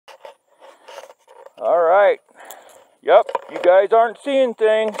Alright. Yep, you guys aren't seeing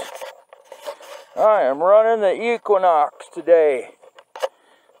things. I am running the Equinox today.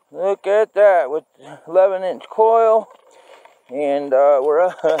 Look at that with 11-inch coil. And I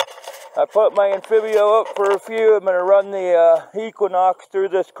put my Amphibio up for a few. I'm going to run the Equinox through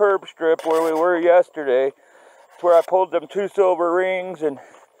this curb strip where we were yesterday. It's where I pulled them 2 silver rings, and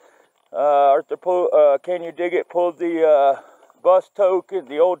Can You Dig It pulled the bus token,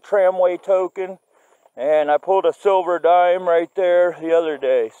 the old tramway token, and I pulled a silver dime right there the other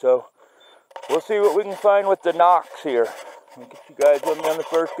day. So we'll see what we can find with the Knox here. I'll get you guys with me on the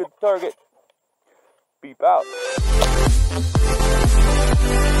first good target. Beep out.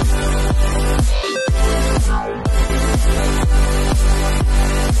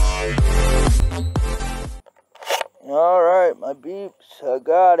 Alright, my beeps. I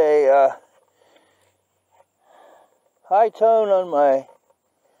got a high tone on my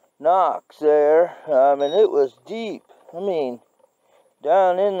Knox there. And it was deep. I mean,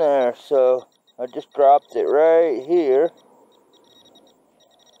 down in there. So I just dropped it right here.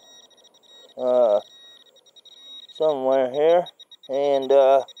 Somewhere here. And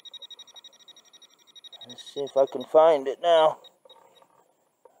let's see if I can find it now.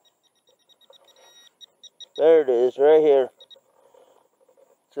 There it is, right here.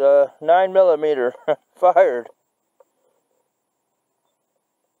 It's a 9mm fired.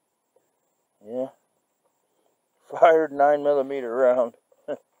 Yeah. Fired 9mm round.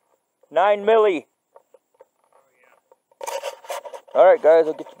 9 milli. Alright guys,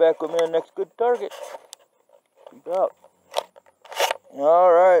 I'll get you back with me on the next good target. Beep out.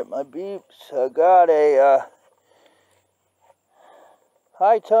 Alright, my beeps. I got a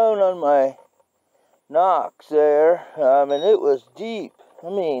high tone on my Knox there, and it was deep. I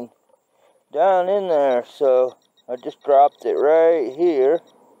mean, down in there. So I just dropped it right here.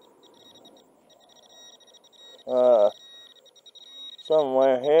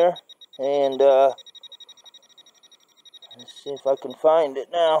 Somewhere here. And let's see if I can find it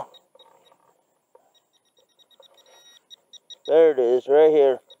now. There it is, right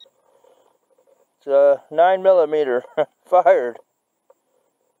here. It's a 9mm fired.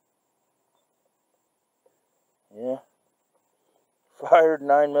 Yeah. Fired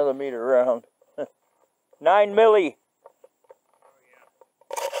 9mm round. 9 milli.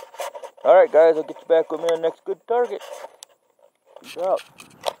 Alright guys, I'll get you back with me on the next good target. Peace out.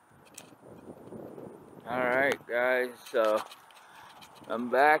 Alright guys, so I'm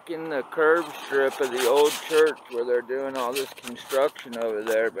back in the curb strip of the old church where they're doing all this construction over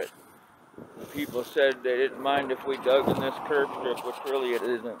there, but people said they didn't mind if we dug in this curb strip, which really it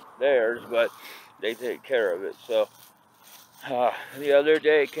isn't theirs, but they take care of it. So the other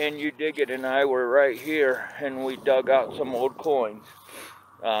day, Can You Dig It and I were right here, and we dug out some old coins.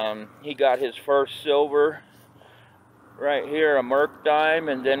 He got his first silver right here, a Merc dime,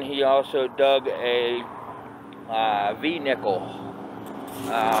 and then he also dug a V nickel.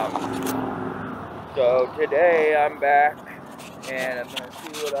 So today I'm back, and I'm going to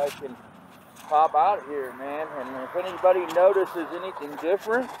see what I can pop out here, man. And if anybody notices anything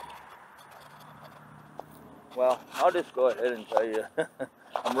different, well, I'll just go ahead and tell you.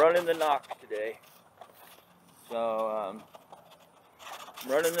 I'm running the Knox today. So, I'm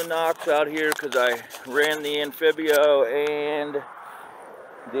running the Knox out here because I ran the Amphibio and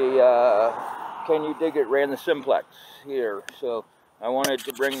the Can You Dig It ran the Simplex here. So, I wanted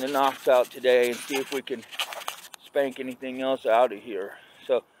to bring the Knox out today and see if we can spank anything else out of here.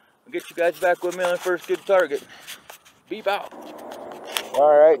 So, I'll get you guys back with me on the first good target. Beep out.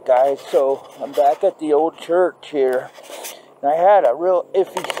 Alright guys, so I'm back at the old church here, and I had a real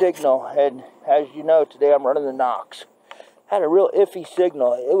iffy signal, and as you know, today I'm running the Knox. Had a real iffy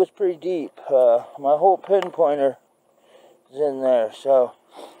signal. It was pretty deep. My whole pinpointer is in there, so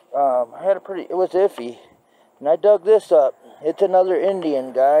it was iffy, and I dug this up. It's another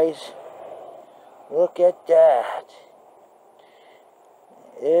Indian, guys. Look at that.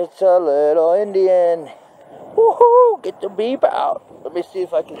 It's a little Indian. Woohoo! Get the beep out. Let me see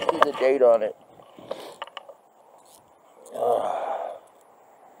if I can see the date on it.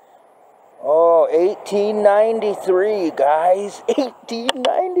 Oh, 1893, guys.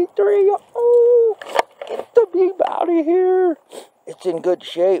 1893. Oh, get the beep out of here. It's in good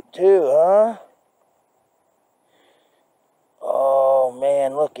shape, too, huh? Oh,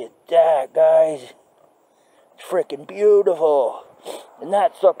 man, look at that, guys. It's freaking beautiful. And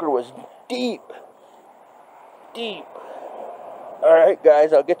that sucker was deep. Deep. Alright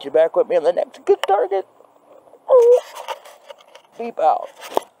guys, I'll get you back with me on the next good target. Oh. Beep out.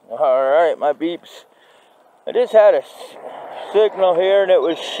 Alright, my beeps. I just had a signal here, and it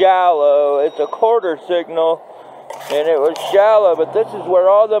was shallow. It's a quarter signal, and it was shallow, but this is where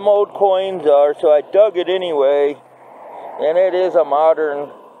all them old coins are, so I dug it anyway, and it is a modern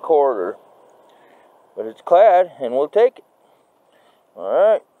quarter. But it's clad, and we'll take it.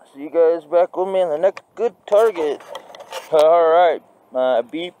 Alright, see you guys back with me on the next good target. Alright, my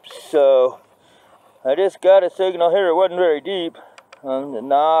beeps. So I just got a signal here. It wasn't very deep on the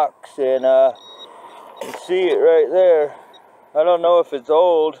Knox, and you see it right there. I don't know if it's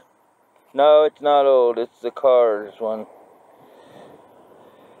old. No, it's not old. It's the Cars one.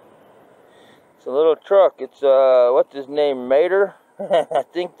 It's a little truck. It's what's his name, Mater? I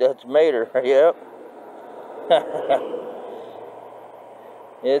think that's Mater. Yep.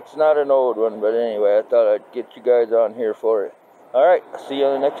 It's not an old one, but anyway, I thought I'd get you guys on here for it. Alright, see you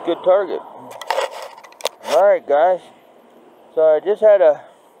on the next good target. Alright, guys. So I just had a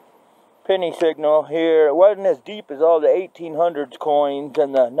penny signal here. It wasn't as deep as all the 1800s coins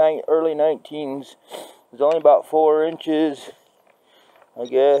and the early 19s. It was only about 4 inches, I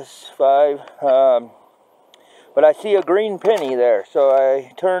guess, 5. But I see a green penny there, so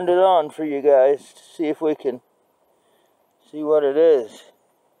I turned it on for you guys to see if we can see what it is.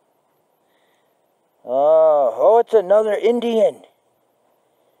 Oh, it's another Indian.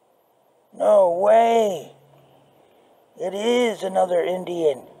 No way. It is another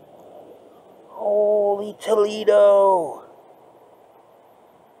Indian. Holy Toledo.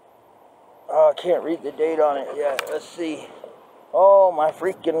 Oh, I can't read the date on it yet. Let's see. Oh my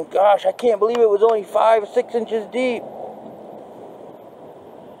freaking gosh. I can't believe it was only 5 or 6 inches deep.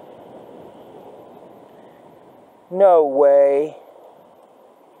 No way.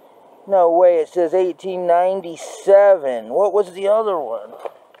 No way, it says 1897. What was the other one?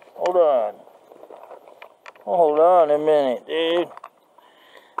 Hold on. Hold on a minute, dude.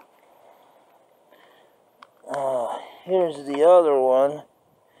 Here's the other one.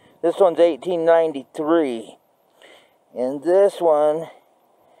 This one's 1893. And this one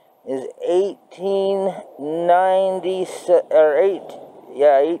is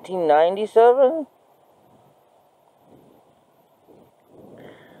 1897?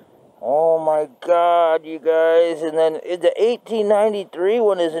 Oh my God, you guys. And then the 1893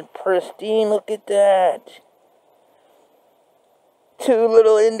 one is in pristine. Look at that. 2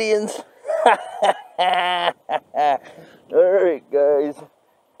 little Indians. Alright, guys.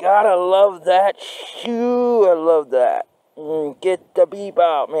 Gotta love that shoe. I love that. Get the beep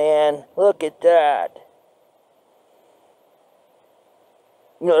out, man. Look at that.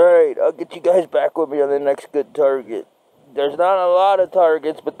 Alright, I'll get you guys back with me on the next good target. There's not a lot of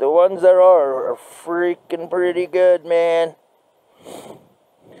targets, but the ones there are freaking pretty good, man.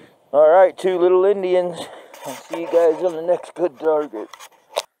 Alright, 2 little Indians. I'll see you guys on the next good target.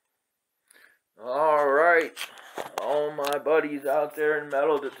 Alright, all my buddies out there in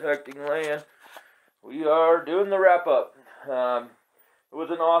metal detecting land, we are doing the wrap up. It was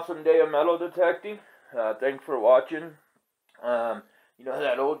an awesome day of metal detecting. Thanks for watching. You know,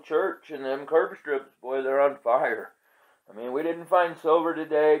 that old church and them curb strips, boy, they're on fire. I mean, we didn't find silver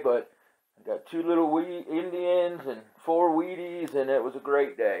today, but I got 2 little Indians and 4 Wheaties, and it was a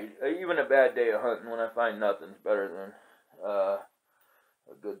great day. Even a bad day of hunting, when I find nothing's better than a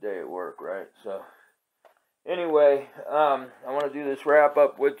good day at work, right? So, anyway, I want to do this wrap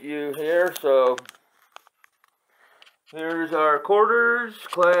up with you here. So, here's our quarters,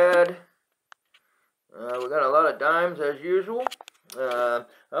 clad. We got a lot of dimes as usual. I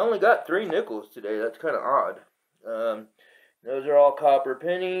only got 3 nickels today. That's kind of odd. Those are all copper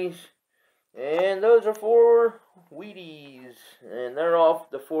pennies, and those are 4 Wheaties, and they're off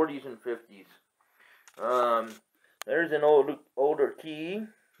the 40s and 50s. There's an older key.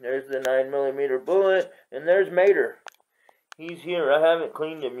 There's the 9mm bullet, and there's Mater. He's here. I haven't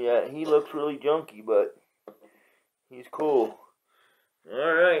cleaned him yet. He looks really junky, but he's cool.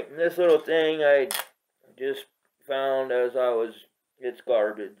 Alright, and this little thing I just found as I was, it's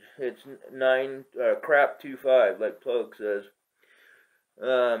garbage. It's crap 25, like Plug says.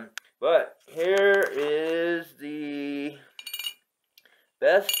 But here is the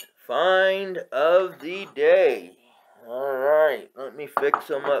best find of the day. Alright, let me fix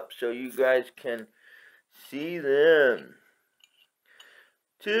them up so you guys can see them.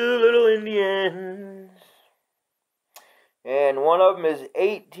 2 little Indians. And one of them is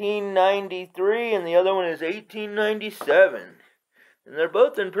 1893 and the other one is 1897. And they're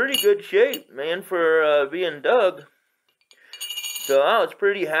both in pretty good shape, man, for being dug. So I was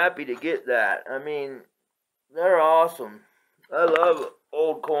pretty happy to get that. I mean, they're awesome. I love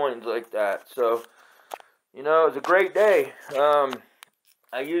old coins like that. So, you know, it was a great day.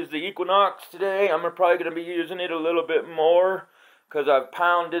 I used the Equinox today. I'm probably going to be using it a little bit more because I've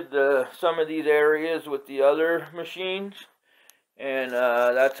pounded some of these areas with the other machines. And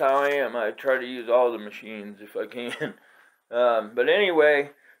that's how I am. I try to use all the machines if I can. But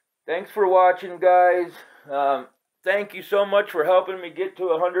anyway, thanks for watching, guys. Thank you so much for helping me get to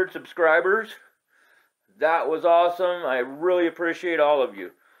 100 subscribers. That was awesome. I really appreciate all of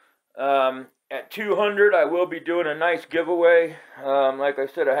you. At 200, I will be doing a nice giveaway. Like I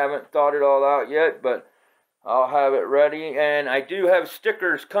said, I haven't thought it all out yet, but I'll have it ready. And I do have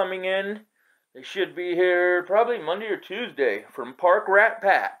stickers coming in. They should be here probably Monday or Tuesday from Park Rat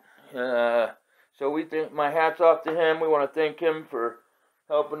Pat. So we think, my hat's off to him. We want to thank him for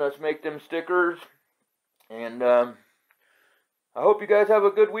helping us make them stickers. And I hope you guys have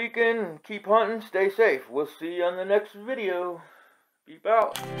a good weekend. Keep hunting. Stay safe. We'll see you on the next video. Beep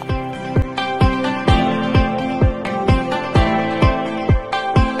out.